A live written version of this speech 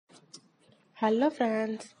Hello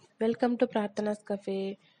friends, welcome to Prarthana's cafe.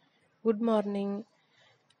 Good morning.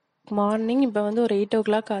 இப்போ வந்து ஒரு 8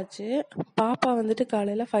 o'clock ஆச்சு. பாப்பா வந்துட்டு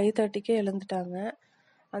காலையில் 5:30க்கே எழுந்துட்டாங்க.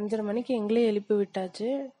 5:30 மணிக்கு எங்களே எழுப்பி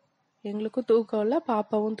விட்டாச்சு. எங்களுக்கும் தூக்கம் இல்லை,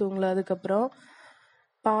 பாப்பாவும் தூங்கல. அதுக்கப்புறம்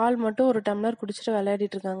பால் மட்டும் ஒரு டம்ளர் குடிச்சிட்டு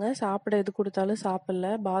விளையாடிட்டு இருக்காங்க. சாப்பிட எது கொடுத்தாலும்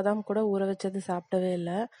சாப்பிடல. பாதாம் கூட ஊற வச்சது சாப்பிடவே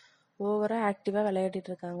இல்லை. ஓவராக ஆக்டிவாக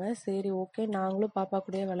விளையாடிட்டு இருக்காங்க. சரி, ஓகே, நாங்களும் பாப்பா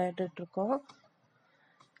கூடயே விளையாடிட்டு இருக்கோம்.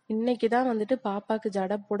 இன்னைக்கு தான் வந்துட்டு பாப்பாக்கு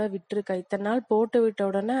ஜடை போட விட்டுருக்கா. இத்தனை நாள் போட்டு விட்ட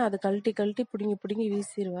உடனே அது கழட்டி கழட்டி பிடுங்கி பிடுங்கி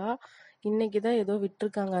வீசிடுவா. இன்னைக்கு தான் ஏதோ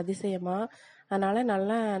விட்டுருக்காங்க அதிசயமா. அதனால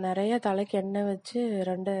நல்லா நிறைய தலைக்கு எண்ணெய் வச்சு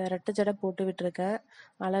ரெட்டை ஜடை போட்டு விட்டுருக்கேன்.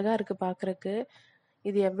 அழகா இருக்கு பார்க்கறக்கு.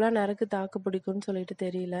 இது எவ்வளோ நேரத்துக்கு தாக்கு பிடிக்கும்னு சொல்லிட்டு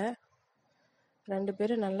தெரியல. 2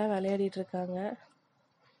 பேரும் நல்லா விளையாடிட்டு இருக்காங்க.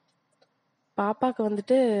 பாப்பாக்கு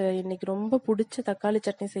வந்துட்டு இன்னைக்கு ரொம்ப பிடிச்ச தக்காளி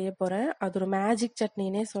சட்னி செய்ய போறேன். அது ஒரு மேஜிக்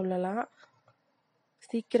சட்னினே சொல்லலாம்.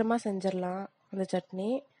 சீக்கிரமா செஞ்சிடலாம் அந்த சட்னி.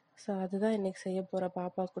 ஸோ அதுதான் இன்னைக்கு செய்ய போற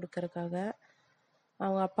பாப்பா கொடுக்கறதுக்காக.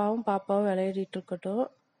 அவங்க அப்பாவும் பாப்பாவும் விளையாடிட்டு இருக்கட்டும்.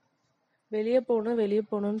 வெளியே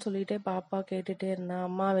போகணும்னு சொல்லிட்டே பாப்பா கேட்டுட்டே இருந்தான்.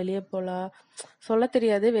 அம்மா வெளியே போகலாம், சொல்ல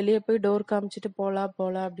தெரியாது, வெளியே போய் டோர் காமிச்சிட்டு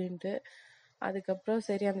போகலாம் அப்படின்ட்டு. அதுக்கப்புறம்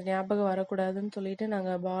சரி, அந்த ஞாபகம் வரக்கூடாதுன்னு சொல்லிட்டு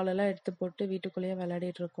நாங்கள் பால் எல்லாம் எடுத்து போட்டு வீட்டுக்குள்ளேயே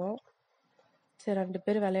விளையாடிட்டு இருக்கோம். சரி, 2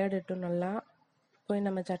 பேர் விளையாடட்டும். நல்லா போய்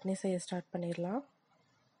நம்ம சட்னி செய்ய ஸ்டார்ட் பண்ணிடலாம்.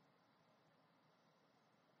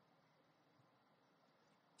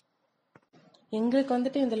 எங்களுக்கு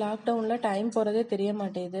வந்துட்டு இந்த லாக்டவுனில் டைம் போகிறதே தெரிய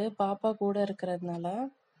மாட்டேங்குது, பாப்பா கூட இருக்கிறதுனால.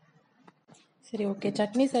 சரி, ஓகே,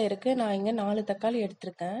 சட்னி செய்யறதுக்கு நான் இங்கே 4 தக்காளி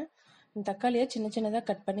எடுத்திருக்கேன். இந்த தக்காளியை சின்ன சின்னதாக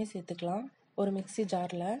கட் பண்ணி சேர்த்துக்கலாம் ஒரு மிக்ஸி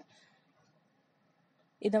ஜாரில்.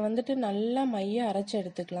 இதை வந்துட்டு நல்லா மைய அரைச்சி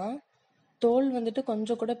எடுத்துக்கலாம். தோல் வந்துட்டு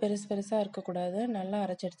கொஞ்சம் கூட பெருசு பெருசாக இருக்கக்கூடாது, நல்லா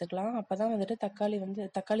அரைச்சி எடுத்துக்கலாம். அப்போ தான் வந்துட்டு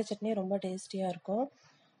தக்காளி சட்னி ரொம்ப டேஸ்டியாக இருக்கும்.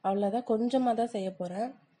 அவ்வளோதான், கொஞ்சமாக தான் செய்ய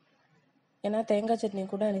போகிறேன். ஏன்னா தேங்காய் சட்னி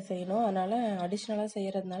கூட எனக்கு செய்யணும், அதனால அடிஷ்னலாக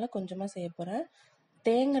செய்யறதுனால கொஞ்சமாக செய்ய போகிறேன்.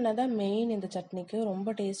 தேங்காய் தான் மெயின் இந்த சட்னிக்கு,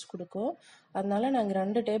 ரொம்ப டேஸ்ட் கொடுக்கும். அதனால நாங்கள்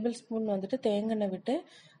 2 டேபிள் ஸ்பூன் வந்துட்டு தேங்காய் விட்டு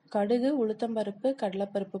கடுகு, உளுத்தம்பருப்பு,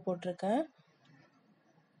 கடலைப்பருப்பு போட்டிருக்கேன்.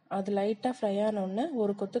 அது லைட்டாக ஃப்ரை ஆனோடனே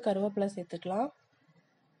ஒரு கொத்து கருவேப்பிலை சேர்த்துக்கலாம்.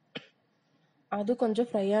 அது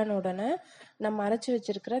கொஞ்சம் ஃப்ரை ஆன உடனே நம்ம அரைச்சி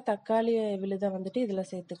வச்சிருக்கிற தக்காளி விழுதை வந்துட்டு இதில்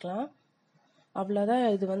சேர்த்துக்கலாம். அவ்வளோதான்.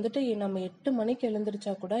 இது வந்துட்டு நம்ம 8 மணிக்கு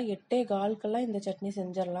எழுந்திரிச்சா கூட 8:15 இந்த சட்னி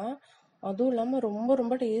செஞ்சிடலாம். அதுவும் இல்லாமல் ரொம்ப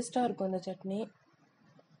ரொம்ப டேஸ்டாக இருக்கும் இந்த சட்னி.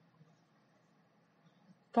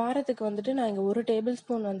 காரத்துக்கு வந்துட்டு நான் இங்கே 1 டேபிள்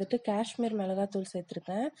ஸ்பூன் வந்துட்டு காஷ்மீர் மிளகாத்தூள்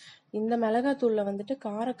சேர்த்துருக்கேன். இந்த மிளகாத்தூளில் வந்துட்டு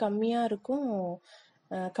காரம் கம்மியாக இருக்கும்,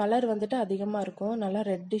 கலர் வந்துட்டு அதிகமாக இருக்கும், நல்லா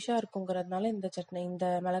ரெட்டிஷாக இருக்குங்கிறதுனால இந்த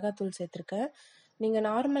மிளகாத்தூள் சேர்த்துருக்கேன். நீங்கள்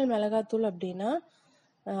நார்மல் மிளகாத்தூள் அப்படின்னா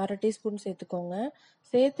 1/2 டீஸ்பூன் சேர்த்துக்கோங்க.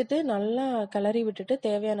 சேர்த்துட்டு நல்லா கிளறி விட்டுட்டு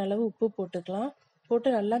தேவையான அளவு உப்பு போட்டுக்கலாம். போட்டு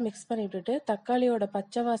நல்லா மிக்ஸ் பண்ணி விட்டுட்டு தக்காளியோட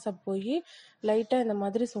பச்சை வாசம் போய் லைட்டாக இந்த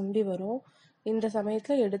மாதிரி சுண்டி வரும். இந்த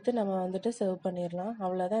சமயத்தில் எடுத்து நம்ம வந்துட்டு சர்வ் பண்ணிடலாம்.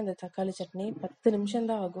 அவ்வளோதான், இந்த தக்காளி சட்னி 10 நிமிஷம்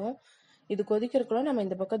தான் ஆகும். இது கொதிக்கிறதுக்குள்ள நம்ம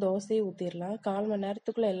இந்த பக்கம் தோசையை ஊற்றிடலாம். 1/4 மணி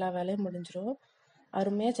நேரத்துக்குள்ளே எல்லா வேலையும் முடிஞ்சிடும்.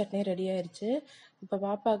 அருமையாக சட்னி ரெடி ஆயிடுச்சு. இப்போ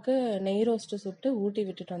பாப்பாவுக்கு நெய் ரோஸ்ட்டு சுட்டு ஊட்டி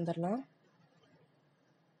விட்டுட்டு வந்துடலாம்.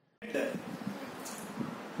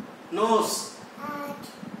 Nose,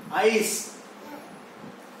 eyes,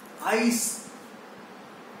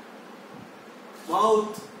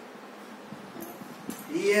 mouth,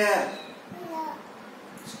 ear,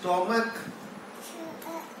 stomach,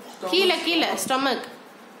 கீழே stomach,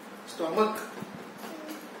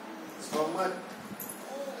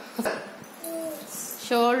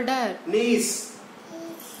 shoulder, knees,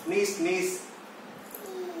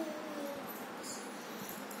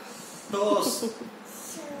 toes,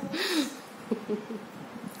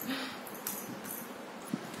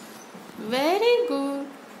 very good.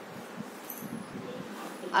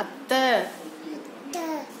 அத்தை,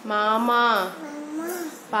 மாமா,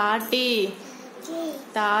 பாட்டி,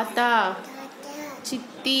 தாத்தா,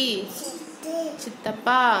 சித்தி,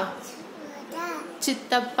 சித்தப்பா,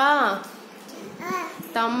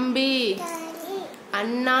 தம்பி,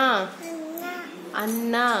 அண்ணா,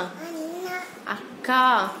 அக்கா,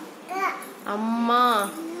 அம்மா,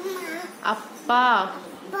 அப்பா,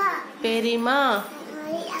 பெரியம்மா,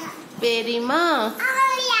 பெரியப்பா,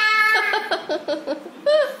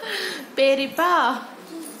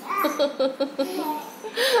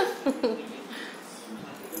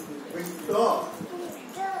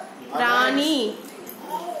 ராணி,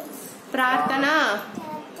 பிரார்த்தனா.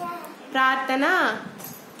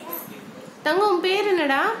 தங்கம், உன் பேர்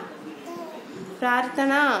என்னடா?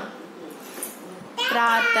 பிரார்த்தனா.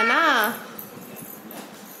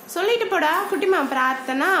 சொல்லிட்டு போடா குட்டிமா.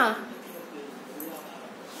 பிரார்த்தனா.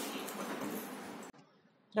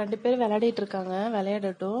 2 பேர் விளையாடிட்டு இருக்காங்க.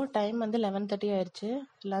 விளையாடட்டும். டைம் வந்து 11:30 ஆயிடுச்சு.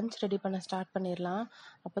 லஞ்ச் ரெடி பண்ண ஸ்டார்ட் பண்ணிடலாம்.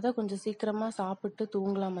 அப்பதான் கொஞ்சம் சீக்கிரமா சாப்பிட்டு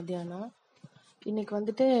தூங்கலாம் மத்தியானம். இன்னைக்கு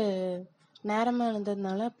வந்துட்டு நேரமா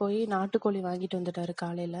இருந்ததுனால போய் நாட்டுக்கோழி வாங்கிட்டு வந்துட்டாரு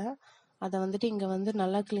காலையில. அதை வந்துட்டு இங்க வந்து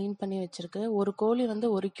நல்லா க்ளீன் பண்ணி வச்சிருக்கு. ஒரு கோழி வந்து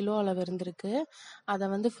 1 கிலோ அளவு இருந்திருக்கு. அதை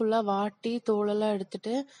வந்து ஃபுல்லா வாட்டி தோலெல்லாம்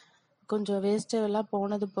எடுத்துட்டு கொஞ்சம் வேஸ்ட் எல்லாம்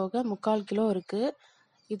போனது போக 3/4 கிலோ இருக்கு.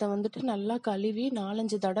 இதை வந்துட்டு நல்லா கழுவி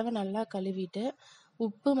 4-5 தடவை நல்லா கழுவிட்டு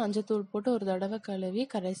உப்பு மஞ்சத்தூள் போட்டு ஒரு தடவை கழுவி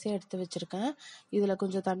கடைசியாக எடுத்து வச்சிருக்கேன். இதில்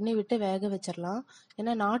கொஞ்சம் தண்ணி விட்டு வேக வச்சிடலாம்.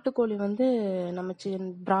 ஏன்னா நாட்டுக்கோழி வந்து நம்ம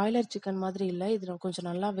பிராய்லர் சிக்கன் மாதிரி இல்லை, இதில் கொஞ்சம்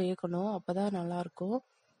நல்லா வேகணும், அப்போதான் நல்லா இருக்கும்.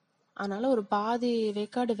 அதனால ஒரு பாதி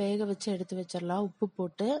வேக்காடு வேக வச்சு எடுத்து வச்சிடலாம் உப்பு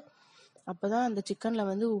போட்டு. அப்போதான் அந்த சிக்கனில்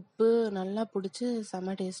வந்து உப்பு நல்லா பிடிச்சி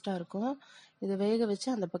செம்ம டேஸ்ட்டாக இருக்கும். இதை வேக வச்சு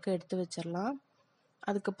அந்த பக்கம் எடுத்து வச்சிடலாம்.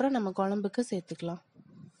 அதுக்கப்புறம் நம்ம குழம்புக்கு சேர்த்துக்கலாம்.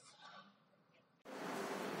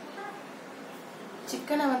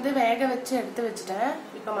 சிக்கனை வந்து வேக வச்சு எடுத்து வச்சுட்டேன்.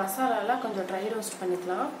 இப்போ மசாலாலாம் கொஞ்சம் ட்ரை ரோஸ்ட்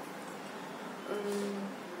பண்ணிக்கலாம்.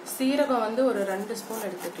 சீரகம் வந்து ஒரு 2 ஸ்பூன்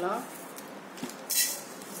எடுத்துக்கலாம்.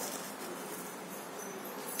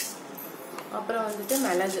 அப்புறம் வந்துட்டு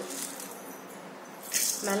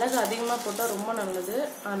மிளகு அதிகமாக போட்டால் ரொம்ப நல்லது,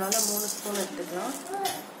 அதனால 3 ஸ்பூன் எடுத்துக்கலாம்.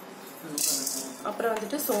 அப்புறம்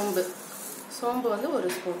வந்துட்டு சோம்பு வந்து 1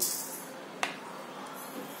 ஸ்பூன்.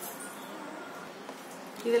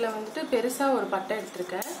 இதில் வந்துட்டு பெருசாக ஒரு பட்டை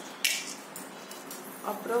எடுத்துருக்கேன்.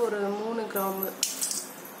 அப்புறம் ஒரு 3 கிராம்பு,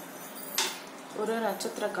 ஒரு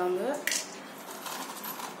நட்சத்திர காம்பு,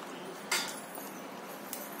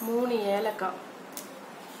 3 ஏலக்காய்,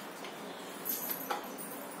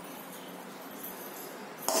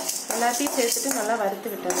 எல்லாத்தையும் சேர்த்துட்டு நல்லா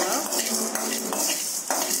வறுத்து விட்டுடலாம்.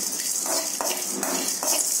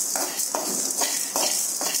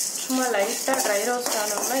 சும்மா லைட்டாக ட்ரை ரோஸ்ட்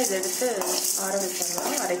ஆனோம்னா இதை எடுத்து ஆற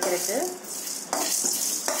வச்சிடலாம் அரைக்கிறதுக்கு.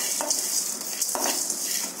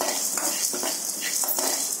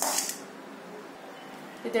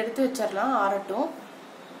 இதை எடுத்து வச்சிடலாம், ஆறட்டும்.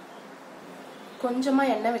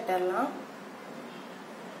 கொஞ்சமாக எண்ணெய் விட்டுடலாம்.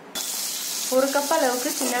 1 கப்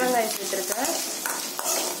அளவுக்கு சின்ன வெங்காயம் சேர்த்துருக்கேன்,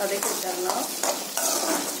 வதக்கி விட்டுடலாம்.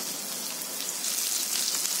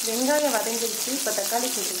 வெங்காயம் வதங்கிடுச்சு. இப்போ தக்காளி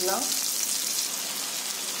சேர்த்துக்கலாம்.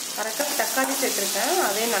 1/2 கப் தக்காளி சேர்த்துருக்கேன்,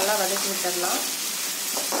 அதே நல்லா வதக்கி விட்டுடலாம்.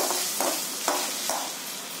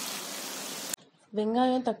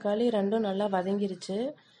 வெங்காயம் தக்காளி ரெண்டும் நல்லா வதங்கிருச்சு.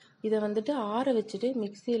 இதை வந்துட்டு ஆற வச்சுட்டு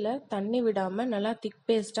மிக்சியில் தண்ணி விடாமல் நல்லா திக்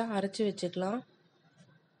பேஸ்ட்டாக அரைச்சி வச்சுக்கலாம்.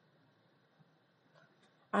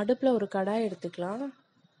 அடுப்பில் ஒரு கடாய் எடுத்துக்கலாம்.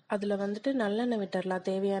 அதில் வந்துட்டு நல்லெண்ணெய் விட்டுடலாம்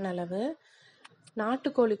தேவையான அளவு.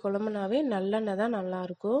 நாட்டுக்கோழி குழம்புனாவே நல்லெண்ணெய் தான்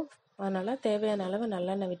நல்லாயிருக்கும், அதனால் தேவையான அளவு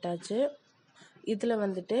நல்லெண்ணெய் விட்டாச்சு. இதில்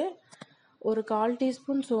வந்துட்டு ஒரு 1/4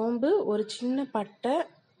 டீஸ்பூன் சோம்பு, ஒரு சின்ன பட்டை,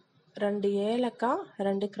 2 ஏலக்காய்,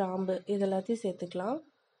 2 கிராம்பு, இது எல்லாத்தையும் சேர்த்துக்கலாம்.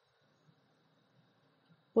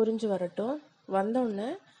 பொரிஞ்சு வரட்டும். வந்தோடனே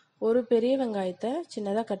ஒரு பெரிய வெங்காயத்தை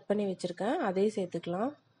சின்னதாக கட் பண்ணி வச்சுருக்கேன், அதையும்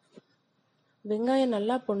சேர்த்துக்கலாம். வெங்காயம்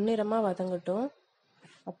நல்லா பொன்னிறமாக வதங்கட்டும்,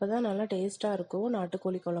 அப்போ தான் நல்லா டேஸ்ட்டாக இருக்கும்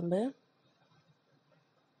நாட்டுக்கோழி குழம்பு.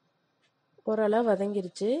 ஓரளவு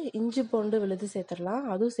வதங்கிருச்சு. இஞ்சி பூண்டு விழுது சேர்த்துடலாம்,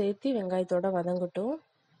 அதுவும் சேர்த்து வெங்காயத்தோட வதங்கட்டும்.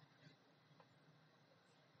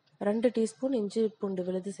 2 டீஸ்பூன் இஞ்சி பூண்டு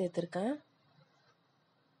விழுது சேர்த்துருக்கேன்.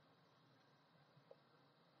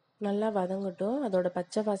 நல்லா வதங்கட்டும், அதோட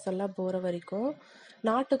பச்சை வாசல்லாம் போகிற வரைக்கும்.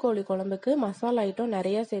 நாட்டுக்கோழி குழம்புக்கு மசாலா ஐட்டம்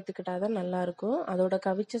நிறையா சேர்த்துக்கிட்டா தான் நல்லாயிருக்கும், அதோட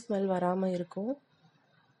கவிச்ச ஸ்மெல் வராமல் இருக்கும்.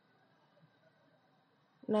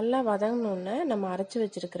 நல்லா வதங்கினோடனே நம்ம அரைச்சி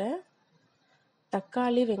வச்சிருக்கிற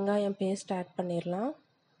தக்காளி வெங்காயம் பேஸ்ட் ஆட் பண்ணிடலாம்.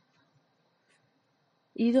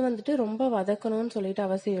 இது வந்துட்டு ரொம்ப வதக்கணும்னு சொல்லிட்டு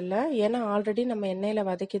அவசியம் இல்லை, ஏன்னா ஆல்ரெடி நம்ம எண்ணெயில்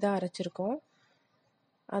வதக்கி தான் அரைச்சிருக்கோம்.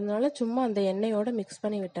 அதனால சும்மா அந்த எண்ணெயோட மிக்ஸ்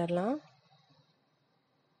பண்ணி விட்டுடலாம்.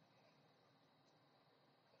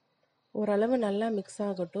 ஓரளவு நல்லா மிக்ஸ்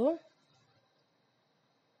ஆகட்டும்.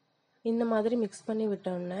 இந்த மாதிரி மிக்ஸ் பண்ணி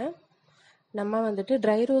விட்டோன்னே நம்ம வந்துட்டு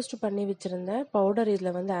ட்ரை ரோஸ்ட் பண்ணி வச்சுருந்த பவுடர்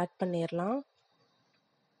இதில் வந்து ஆட் பண்ணிடலாம்.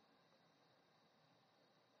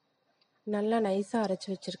 நல்லா நைஸாக அரைச்சி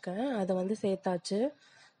வச்சுருக்கேன், அதை வந்து சேர்த்தாச்சு.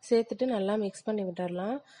 சேர்த்துட்டு நல்லா மிக்ஸ் பண்ணி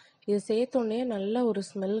விட்டுடலாம். இது சேர்த்தோன்னே நல்ல ஒரு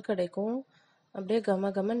ஸ்மெல் கிடைக்கும், அப்படியே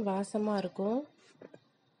கமகமன் வாசமாக இருக்கும்.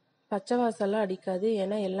 பச்சை வாசம்லாம் அடிக்காது,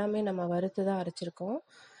 ஏன்னா எல்லாமே நம்ம வறுத்து தான் அரைச்சிருக்கோம்.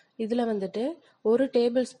 இதில் வந்துட்டு 1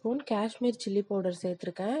 table spoon Kashmir chilli powder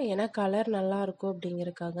சேர்த்துருக்கேன், ஏன்னா கலர் நல்லா இருக்கும்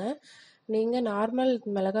அப்படிங்கிறதுக்காக. நீங்கள் நார்மல்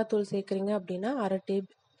மிளகாத்தூள் சேர்க்குறீங்க அப்படின்னா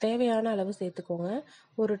தேவையான அளவு சேர்த்துக்கோங்க.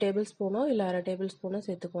 1 டேபிள் ஸ்பூனோ இல்லை 1/2 டேபிள் ஸ்பூனோ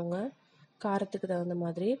சேர்த்துக்கோங்க, காரத்துக்கு தகுந்த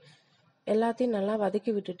மாதிரி. எல்லாத்தையும் நல்லா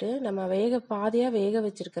வதக்கி விட்டுட்டு நம்ம பாதியாக வேக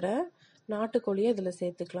வச்சிருக்கிற நாட்டுக்கோழியை இதில்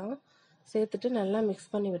சேர்த்துக்கலாம். சேர்த்துட்டு நல்லா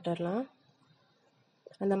மிக்ஸ் பண்ணி விட்டுடலாம்.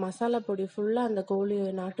 அந்த மசாலா பொடி ஃபுல்லாக அந்த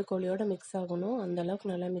நாட்டுக்கோழியோட மிக்ஸ் ஆகணும். அந்த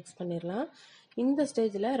அளவுக்கு நல்லா மிக்ஸ் பண்ணிடலாம். இந்த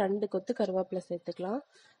ஸ்டேஜில் 2 கொத்து கருவேப்பிலை சேர்த்துக்கலாம்.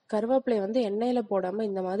 கருவேப்பிலையை வந்து எண்ணெயில் போடாமல்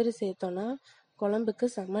இந்த மாதிரி சேர்த்தோன்னா குழம்புக்கு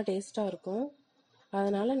செம்ம டேஸ்ட்டாக இருக்கும்.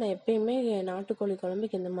 அதனால் நான் எப்பயுமே நாட்டுக்கோழி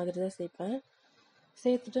குழம்புக்கு இந்த மாதிரி தான் சேர்ப்பேன்.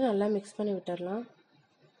 சேர்த்துட்டு நல்லா மிக்ஸ் பண்ணி விட்டுடலாம்.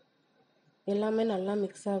 எல்லாமே நல்லா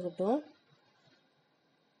மிக்ஸ் ஆகட்டும்.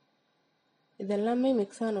 இதெல்லாமே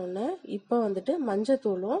மிக்ஸ் ஆனோடனே இப்போ வந்துட்டு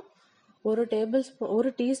மஞ்சத்தூளும் 1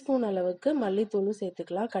 டீஸ்பூன் அளவுக்கு மல்லித்தூளும்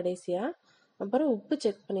சேர்த்துக்கலாம் கடைசியாக. அப்புறம் உப்பு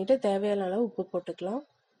செக் பண்ணிவிட்டு தேவையான அளவு உப்பு போட்டுக்கலாம்.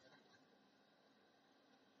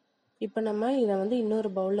 இப்போ நம்ம இதை வந்து இன்னொரு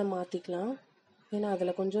பவுலில் மாற்றிக்கலாம். ஏன்னா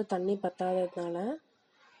அதில் கொஞ்சம் தண்ணி பத்தாததுனால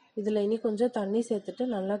இதில் இனி கொஞ்சம் தண்ணி சேர்த்துட்டு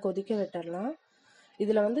நல்லா கொதிக்க விட்டுடலாம்.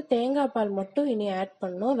 இதில் வந்து தேங்காய் பால் மட்டும் இனி ஆட்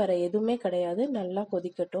பண்ணணும், வேறு எதுவுமே கிடையாது. நல்லா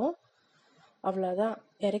கொதிக்கட்டும். அவ்வளோதான்,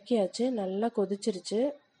 இறக்கியாச்சு. நல்லா கொதிச்சிருச்சு.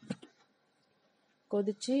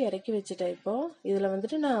 கொதிச்சு இறக்கி வச்சுட்டேன். இப்போது இதில்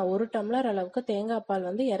வந்துட்டு நான் 1 டம்ளர் அளவுக்கு தேங்காய் பால்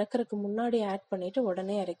வந்து இறக்குறதுக்கு முன்னாடி ஆட் பண்ணிவிட்டு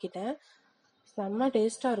உடனே இறக்கிட்டேன். செம்ம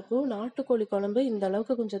டேஸ்ட்டாக இருக்கும். நாட்டுக்கோழி குழம்பு இந்த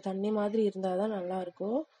அளவுக்கு கொஞ்சம் தண்ணி மாதிரி இருந்தால் தான்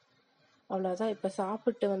நல்லாயிருக்கும். அவ்வளோதான், இப்போ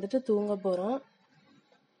சாப்பிட்டு வந்துட்டு தூங்க போகிறோம்.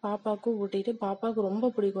 பாப்பாவுக்கும் ஊட்டிட்டு, பாப்பாவுக்கு ரொம்ப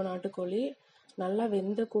பிடிக்கும் நாட்டுக்கோழி, நல்லா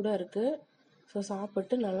வெந்த கூட இருக்குது. ஸோ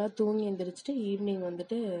சாப்பிட்டு நல்லா தூங்கி எழுந்திரிச்சிட்டு ஈவினிங்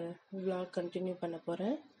வந்துட்டு vlog கண்டினியூ பண்ண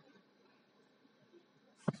போகிறேன்.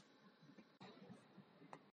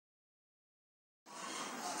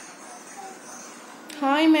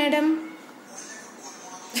 Hi madam.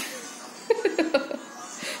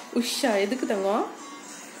 உஷா, எதுக்கு தங்கம்?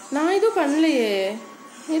 நான் எதுவும் பண்ணலையே.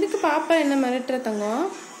 எதுக்கு பாப்பா என்ன மிரட்டுற தங்கம்?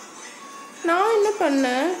 நான் என்ன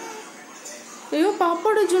பண்ணேன்? ஐயோ,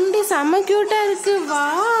 பாப்பாவோட ஜுண்டி செம்ம கியூட்டா இருக்கு. வா,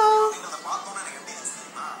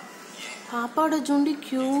 பாப்பாவோட ஜுண்டி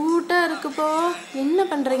கியூட்டா இருக்குப்போ. என்ன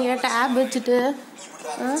பண்றீங்க டேப் வச்சுட்டு?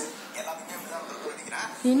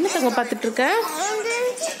 என்ன தங்க பார்த்துட்டு இருக்க?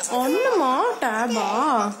 ஒண்ணுமா டேபா?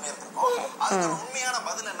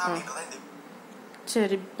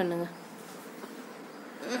 சரி பண்ணுங்க.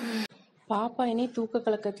 பாப்பா இனி தூக்க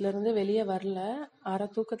கலக்கத்துலேருந்து வெளியே வரல, அரை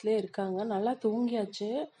தூக்கத்திலே இருக்காங்க. நல்லா தூங்கியாச்சு.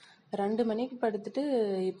 2 மணிக்கு படுத்துட்டு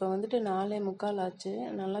இப்போ வந்துட்டு 4:45 ஆச்சு.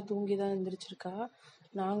 நல்லா தூங்கி தான் எழுந்திரிச்சிருக்கா.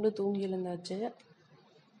 நாங்களும் தூங்கி எழுந்தாச்சு.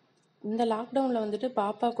 இந்த லாக்டவுனில் வந்துட்டு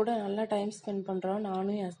பாப்பா கூட நல்லா டைம் ஸ்பெண்ட் பண்ணுறோம்,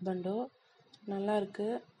 நானும் என் ஹஸ்பண்டும். நல்லா இருக்கு.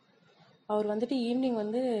 அவர் வந்துட்டு ஈவினிங்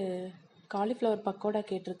வந்து காலிஃப்ளவர் பக்கோடா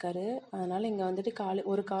கேட்டிருக்காரு. அதனால் இங்கே வந்துட்டு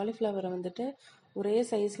ஒரு காலிஃப்ளவரை வந்துட்டு ஒரே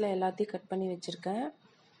சைஸில் எல்லாத்தையும் கட் பண்ணி வச்சுருக்கேன்.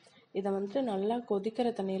 இதை வந்துட்டு நல்லா கொதிக்கிற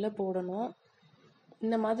தண்ணியில் போடணும்.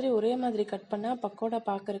 இந்த மாதிரி ஒரே மாதிரி கட் பண்ணால் பக்கோடா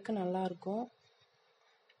பார்க்கறதுக்கு நல்லாயிருக்கும்.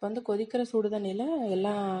 இப்போ வந்து கொதிக்கிற சுடு தண்ணியில்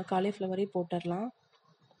எல்லா காலிஃப்ளவரையும் போட்டுடலாம்.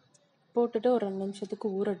 போட்டுட்டு ஒரு 2 நிமிஷத்துக்கு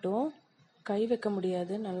ஊறட்டும். கை வைக்க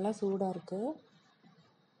முடியாது, நல்லா சூடாக இருக்குது.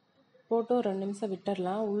 போட்டு ஒரு 2 நிமிஷம்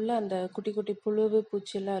விட்டுடலாம். உள்ளே அந்த குட்டி குட்டி புழு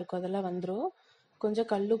பூச்சியெல்லாம் இருக்கும், அதெல்லாம் வந்துடும். கொஞ்சம்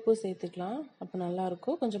கல்லுப்பு சேர்த்துக்கலாம், அப்போ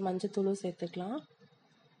நல்லாயிருக்கும். கொஞ்சம் மஞ்சத்தூளும் சேர்த்துக்கலாம்.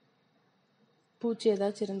 பூச்சி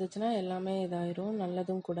ஏதாச்சும் இருந்துச்சுன்னா எல்லாமே இதாயிரும்,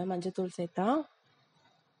 நல்லதும் கூட மஞ்சத்தூள் சேர்த்தா.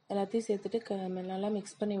 எல்லாத்தையும் சேர்த்துட்டு நல்லா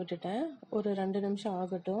மிக்ஸ் பண்ணி விட்டுட்டேன். ஒரு 2 நிமிஷம்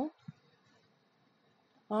ஆகட்டும்.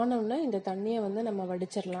 ஆனோடனே இந்த தண்ணியை வந்து நம்ம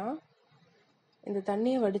வடிச்சிடலாம். இந்த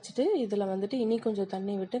தண்ணியை வடிச்சிட்டு இதில் வந்துட்டு இனி கொஞ்சம்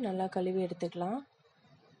தண்ணி விட்டு நல்லா கழுவி எடுத்துக்கலாம்.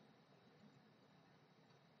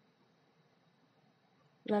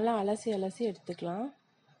 நல்லா அலசி அலசி எடுத்துக்கலாம்.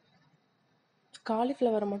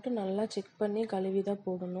 காலிஃப்ளவரை மட்டும் நல்லா செக் பண்ணி கழுவி தான்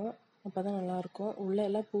போடணும், அப்போ தான் நல்லாயிருக்கும். உள்ளே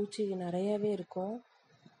எல்லாம் பூச்சி நிறையவே இருக்கும்.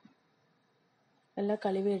 எல்லாம்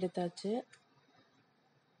கழுவி எடுத்தாச்சு.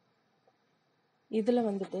 இதில்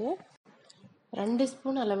வந்துட்டு 2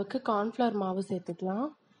 ஸ்பூன் அளவுக்கு கார்ன்ஃப்ளவர் மாவு சேர்த்துக்கலாம்.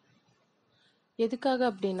 எதுக்காக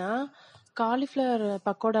அப்படின்னா, காலிஃப்ளவர்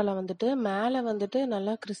பக்கோடாவில் வந்துட்டு மேலே வந்துட்டு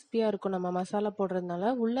நல்லா கிறிஸ்பியாக இருக்கும் நம்ம மசாலா போடுறதுனால.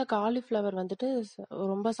 உள்ள காலிஃப்ளவர் வந்துட்டு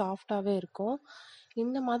ரொம்ப சாஃப்டாகவே இருக்கும்.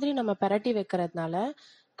 இந்த மாதிரி நம்ம பிரட்டி வைக்கிறதுனால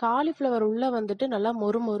காலிஃப்ளவர் உள்ளே வந்துட்டு நல்லா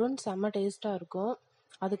மொறுமொறுன்னு செம்ம டேஸ்ட்டாக இருக்கும்.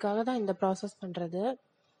 அதுக்காக தான் இந்த ப்ராசஸ் பண்ணுறது.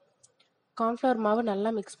 கார்ன்ஃப்ளவர் மாவு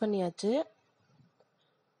நல்லா மிக்ஸ் பண்ணியாச்சு.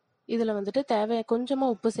 இதில் வந்துட்டு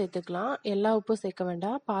கொஞ்சமாக உப்பு சேர்த்துக்கலாம். எல்லா உப்பும் சேர்க்க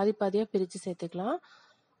வேண்டாம், பாதி பாதியாக பிரித்து சேர்த்துக்கலாம்.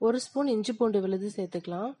 1 ஸ்பூன் இஞ்சி பூண்டு விழுது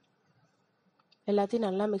சேர்த்துக்கலாம். எல்லாத்தையும்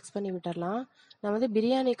நல்லா மிக்ஸ் பண்ணி விட்டுடலாம். நான் வந்து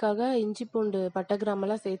பிரியாணிக்காக இஞ்சி பூண்டு பட்டை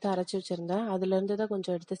கிராமெல்லாம் சேர்த்து அரைச்சி வச்சுருந்தேன், அதுலேருந்து தான்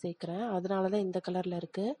கொஞ்சம் எடுத்து சேர்க்குறேன். அதனால தான் இந்த கலரில்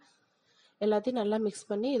இருக்குது. எல்லாத்தையும் நல்லா மிக்ஸ்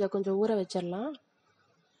பண்ணி இதை கொஞ்சம் ஊற வச்சிடலாம்.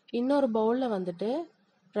 இன்னொரு பவுலில் வந்துட்டு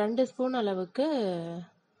 2 ஸ்பூன் அளவுக்கு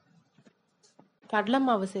கடலை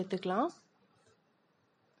மாவு சேர்த்துக்கலாம்.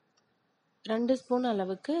 2 ஸ்பூன்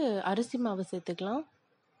அளவுக்கு அரிசி மாவு சேர்த்துக்கலாம்.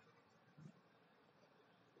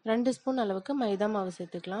 2 ஸ்பூன் அளவுக்கு மைதா மாவு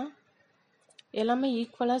சேர்த்துக்கலாம். எல்லாமே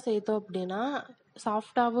ஈக்குவலாக சேர்த்தோம் அப்படின்னா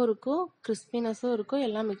சாஃப்டாகவும் இருக்கும், கிறிஸ்பினஸும் இருக்கும்,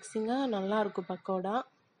 எல்லாம் மிக்சிங்காக நல்லாயிருக்கும் பக்கோடா.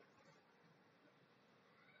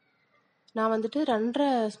 நான் வந்துட்டு 2.5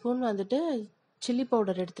 ஸ்பூன் வந்துட்டு சில்லி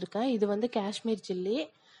பவுடர் எடுத்திருக்கேன். இது வந்து காஷ்மீர் சில்லி.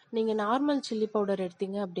 நீங்கள் நார்மல் சில்லி பவுடர்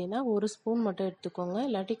எடுத்தீங்க அப்படின்னா 1 ஸ்பூன் மட்டும் எடுத்துக்கோங்க,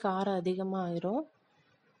 இல்லாட்டி காரம் அதிகமாக ஆயிரும்.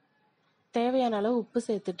 தேவையான அளவு உப்பு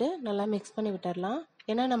சேர்த்துட்டு நல்லா மிக்ஸ் பண்ணி விட்டுடலாம்.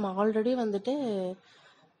 ஏன்னா நம்ம ஆல்ரெடி வந்துட்டு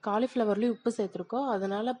காலிஃப்ளவர்லேயும் உப்பு சேர்த்துருக்கோம்,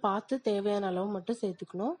 அதனால் பார்த்து தேவையான அளவு மட்டும்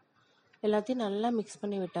சேர்த்துக்கணும். எல்லாத்தையும் நல்லா மிக்ஸ்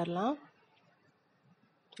பண்ணி விட்டுடலாம்.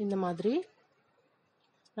 இந்த மாதிரி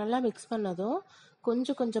நல்லா மிக்ஸ் பண்ணதும்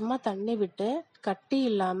கொஞ்சம் கொஞ்சமாக தண்ணி விட்டு கட்டி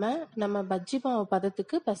இல்லாமல் நம்ம பஜ்ஜி மாவு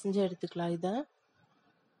பதத்துக்கு பிசைஞ்சு எடுத்துக்கலாம். இதை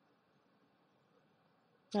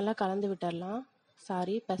நல்லா கலந்து விட்டுடலாம்.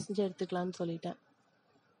 பிசைஞ்சு எடுத்துக்கலாம்னு சொல்லிட்டேன்.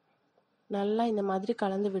 நல்லா இந்த மாதிரி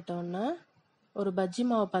கலந்து விட்டோன்னா ஒரு பஜ்ஜி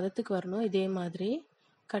மாவு பதத்துக்கு வரணும். இதே மாதிரி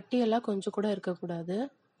கட்டியெல்லாம் கொஞ்சம் கூட இருக்கக்கூடாது.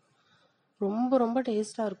 ரொம்ப ரொம்ப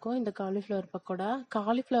டேஸ்ட்டாக இருக்கும் இந்த காலிஃப்ளவர் பக்கோடா.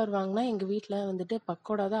 காலிஃப்ளவர் வாங்கினா எங்கள் வீட்டில் வந்துட்டு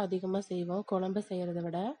பக்கோடா தான் அதிகமாக செய்வோம், குழம்பு செய்கிறத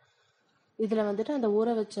விட. இதில் வந்துட்டு அந்த ஊற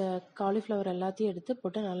வச்ச காலிஃப்ளவர் எல்லாத்தையும் எடுத்து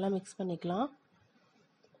போட்டு நல்லா மிக்ஸ் பண்ணிக்கலாம்.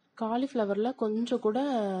 காலிஃப்ளவரில் கொஞ்சம் கூட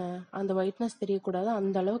அந்த ஒயிட்னஸ் தெரியக்கூடாது,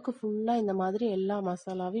 அந்த அளவுக்கு ஃபுல்லாக இந்த மாதிரி எல்லா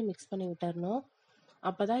மசாலாவையும் மிக்ஸ் பண்ணி விட்டுறணும்.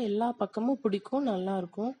 அப்போ தான் எல்லா பக்கமும் பிடிக்கும்,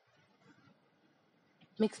 நல்லாயிருக்கும்.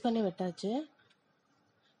 மிக்ஸ் பண்ணி விட்டாச்சு.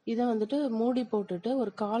 இதை வந்துட்டு மூடி போட்டுட்டு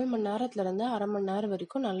ஒரு 1/4 மணி நேரத்துலேருந்து அரை மணி நேரம்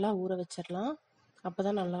வரைக்கும் நல்லா ஊற வச்சிடலாம். அப்போ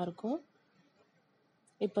தான் நல்லாயிருக்கும்.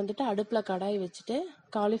 இப்போ வந்துட்டு அடுப்பில் கடாய் வச்சுட்டு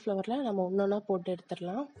காலிஃப்ளவரில் நம்ம ஒன்றா போட்டு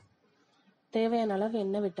எடுத்துடலாம். தேவையான அளவு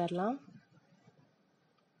எண்ணெய் விட்டுடலாம்.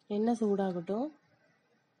 எண்ணெய் சூடாகட்டும்.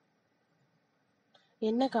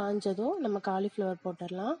 எண்ணெய் காஞ்சதும் நம்ம காலிஃப்ளவர்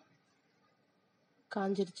போட்டுடலாம்.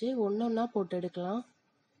 காஞ்சிருச்சு. ஒன்றா போட்டு எடுக்கலாம்.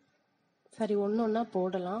 ஒன்றா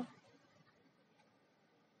போடலாம்.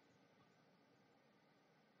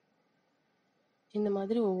 இந்த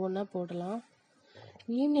மாதிரி ஒவ்வொன்றா போடலாம்.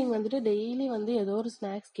 ஈவினிங் வந்துட்டு டெய்லி வந்து ஏதோ ஒரு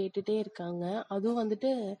ஸ்நாக்ஸ் கேட்டுகிட்டே இருக்காங்க. அதுவும் வந்துட்டு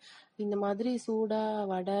இந்த மாதிரி சூடா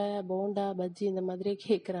வடை, போண்டா, பஜ்ஜி இந்த மாதிரியே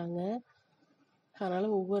கேட்குறாங்க.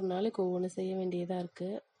 அதனால் ஒவ்வொரு நாளைக்கு ஒவ்வொன்று செய்ய வேண்டியதாக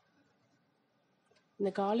இருக்குது.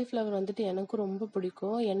 இந்த காலிஃப்ளவர் வந்துட்டு எனக்கும் ரொம்ப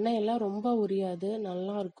பிடிக்கும். எண்ணெயெல்லாம் ரொம்ப உரியாது,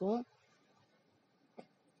 நல்லாயிருக்கும்.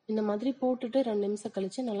 இந்த மாதிரி போட்டுட்டு 2 நிமிஷம்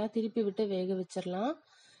கழித்து நல்லா திருப்பி விட்டு வேக வச்சிடலாம்.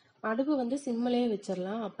 அடுப்பு வந்து சிம்மிலே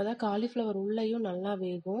வச்சிடலாம். அப்போ தான் காலிஃப்ளவர் உள்ளேயும் நல்லா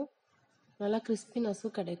வேகும், நல்லா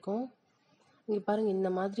கிறிஸ்பினஸும் கிடைக்கும். இங்கே பாருங்கள், இந்த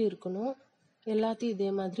மாதிரி இருக்கணும். எல்லாத்தையும் இதே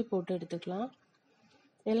மாதிரி போட்டு எடுத்துக்கலாம்.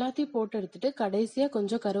 எல்லாத்தையும் போட்டு எடுத்துட்டு கடைசியாக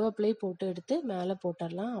கொஞ்சம் கருவேப்பிலை போட்டு எடுத்து மேலே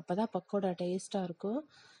போட்டுடலாம். அப்போ தான் பக்கோடா டேஸ்ட்டாக இருக்கும்.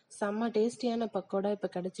 செம்ம டேஸ்டியான பக்கோடா இப்போ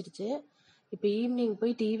கிடச்சிடுச்சு. இப்போ ஈவினிங்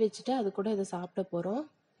போய் டீ வச்சுட்டு அது கூட இதை சாப்பிட போகிறோம்.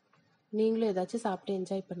 நீங்களும் ஏதாச்சும் சாப்பிட்டு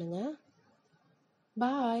என்ஜாய் பண்ணுங்கள்.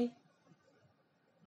 பாய்.